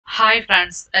Hi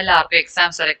friends, എല്ലാവർക്കും exam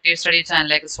selective study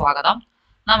ചാനലിലേക്ക് സ്വാഗതം.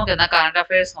 നമുക്ക് ഇന്ന് കറണ്ട്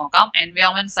അഫയേഴ്സ് നോക്കാം.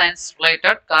 Environment science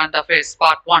related current affairs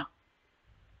part 1.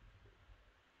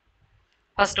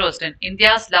 First question.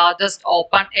 India's largest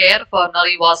open air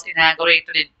fernery was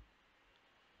inaugurated in.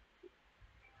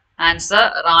 Answer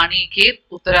Rani Khet,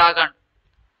 Uttarakhand.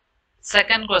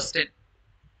 Second question.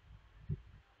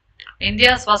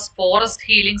 India's first forest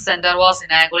healing center was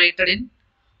inaugurated in.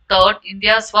 Third,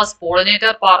 India's first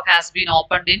pollinator park has been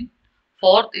opened in.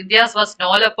 Fourth, India's first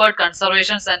snow leopard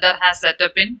conservation center has set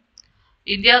up in.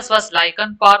 India's first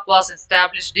lichen park was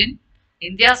established in.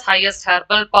 India's highest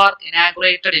herbal park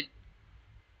inaugurated in.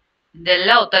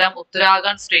 ഇതെല്ലാം ഉത്തരം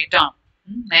Uttarakhand state ആണ്.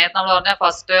 നേരത്തെ നമ്മൾ പറഞ്ഞ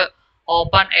first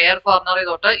open air ഫർണറി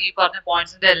തൊട്ട് ഈ പറഞ്ഞ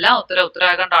പോയിന്റ്സിന്റെ എല്ലാം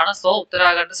ഉത്തരാഖണ്ഡ് ആണ്. സോ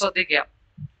ഉത്തരാഖണ്ഡ് ശ്രദ്ധിക്കുക.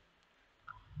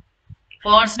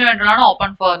 ഫേൺസിന് വേണ്ടിയുള്ളതാണ്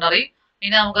ഓപ്പൺ ഫർണറി.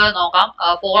 ഇനി നമുക്ക് നോക്കാം.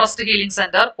 Forest healing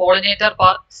centre, pollinator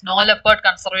park, snow leopard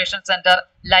conservation centre,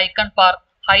 lichen park,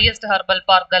 highest herbal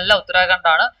park, ഇതെല്ലാം ഉത്തരാഖണ്ഡ്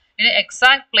ആണ്. ഇനി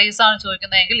എക്സാക്ട് പ്ലേസ് ആണ്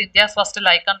ചോദിക്കുന്നതെങ്കിൽ India's first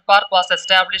lichen park was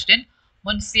established in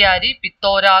മുൻസിയാരി,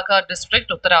 പിത്തോരാഗഡ്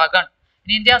district, Uttarakhand.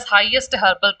 ഇനി ഇന്ത്യസ് ഹയസ്റ്റ്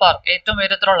ഹെർബൽ പാർക്ക്, ഏറ്റവും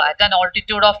ഉയരത്തിലുള്ള at an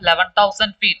altitude of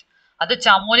 11,000 feet, അത്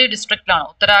ചമോലി ഡിസ്ട്രിക്റ്റിലാണ്,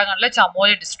 ഉത്തരാഖണ്ഡിലെ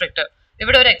Chamoli district.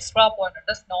 ഇവിടെ ഒരു എക്സ്ട്രാ പോയിന്റ്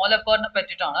ഉണ്ട്, സ്നോ ലെപ്പേർഡിനെ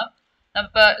പറ്റിയിട്ടാണ്.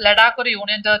 നമുക്ക് ലഡാക്ക് ഒരു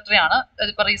യൂണിയൻ ടെറിട്ടറി ആണ്.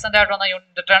 ഇതിപ്പോ റീസെന്റ് ആയിട്ട് വന്ന യൂണിയൻ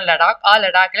ടെറിട്ടറി ആണ് ലഡാക്ക്. ആ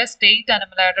ലഡാക്കിലെ സ്റ്റേറ്റ്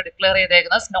അനിമലായിട്ട് ഡിക്ലെയർ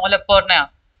ചെയ്തേക്കുന്നത് snow ലെപ്പേർഡിനെയാണ്.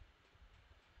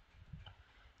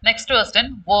 Next question.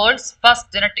 World's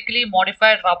first genetically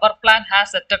modified rubber plant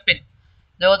has setup in.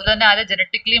 ലോകത്തിൽ തന്നെ ആദ്യ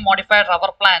ജനറ്റിക്കലി മോഡിഫൈഡ്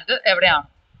റബ്ബർ പ്ലാന്റ് എവിടെയാണ്?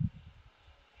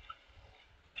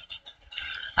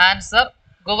 ആൻസർ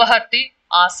ഗുവാഹട്ടി,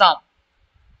 ആസാം.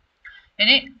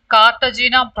 ഇനി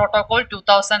കാർട്ടജീന പ്രോട്ടോകോൾ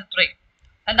 2003.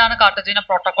 എന്താണ് Cartagena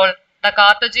protocol? The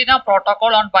Cartagena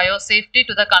Protocol on Biosafety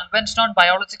to the Convention on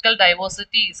Biological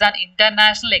Diversity is an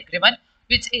international agreement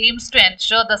which aims to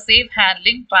ensure the safe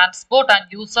handling, transport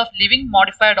and use of living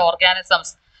modified organisms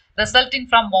resulting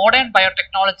from modern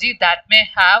biotechnology that may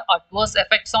have adverse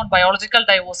effects on biological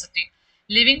diversity.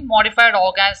 Living modified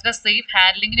organisms safe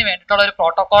handling ന് വേണ്ടിയിട്ടുള്ള ഒരു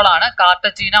protocol ആണ്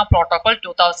Cartagena protocol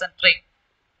 2003.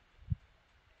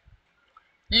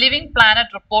 Living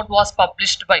Planet report was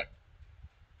published by.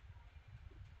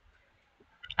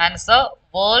 Answer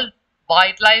World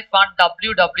Wildlife Fund,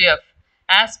 WWF.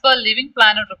 As per Living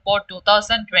Planet report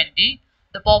 2020,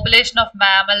 the population of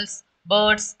mammals,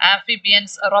 birds,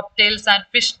 amphibians, reptiles and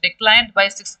fish declined by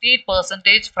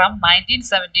 68% from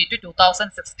 1970 to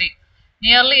 2060.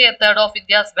 Nearly a third of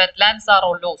India's wetlands are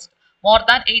lost. More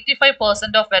than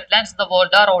 85% of wetlands in the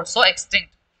world are also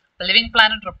extinct. The Living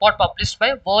Planet report published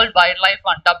by World Wildlife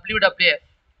Fund, WWF.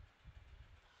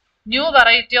 New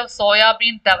variety of soya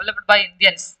bean developed by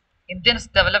Indians. Indians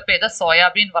develop the soya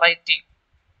bean variety.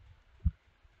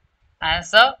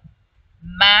 Answer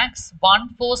Max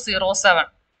 1407.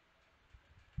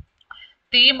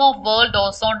 Theme of World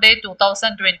Ozone Day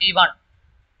 2021.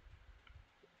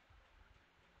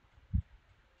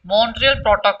 Montreal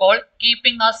Protocol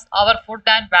keeping us our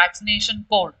food and vaccination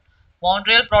cold.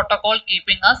 Montreal Protocol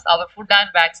keeping us our food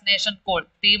and vaccination cold.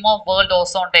 Theme of World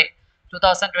Ozone Day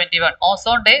 2021.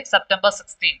 Ozone Day September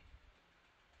 16.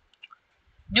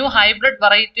 New hybrid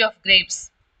variety of grapes.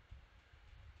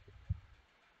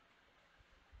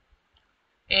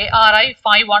 ARI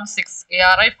 516.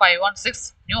 ARI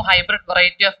 516. New hybrid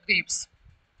variety of grapes.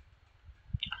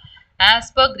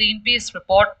 As per Greenpeace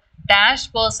report, dash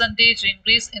percentage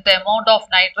increase in the amount of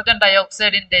nitrogen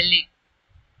dioxide in Delhi.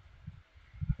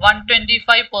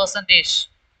 125%.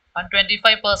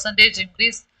 125%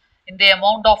 increase in the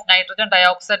amount of nitrogen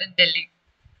dioxide in Delhi.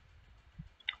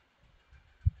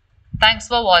 Thanks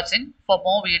for watching. For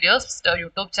more videos, visit our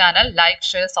YouTube channel. Like,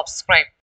 share, subscribe.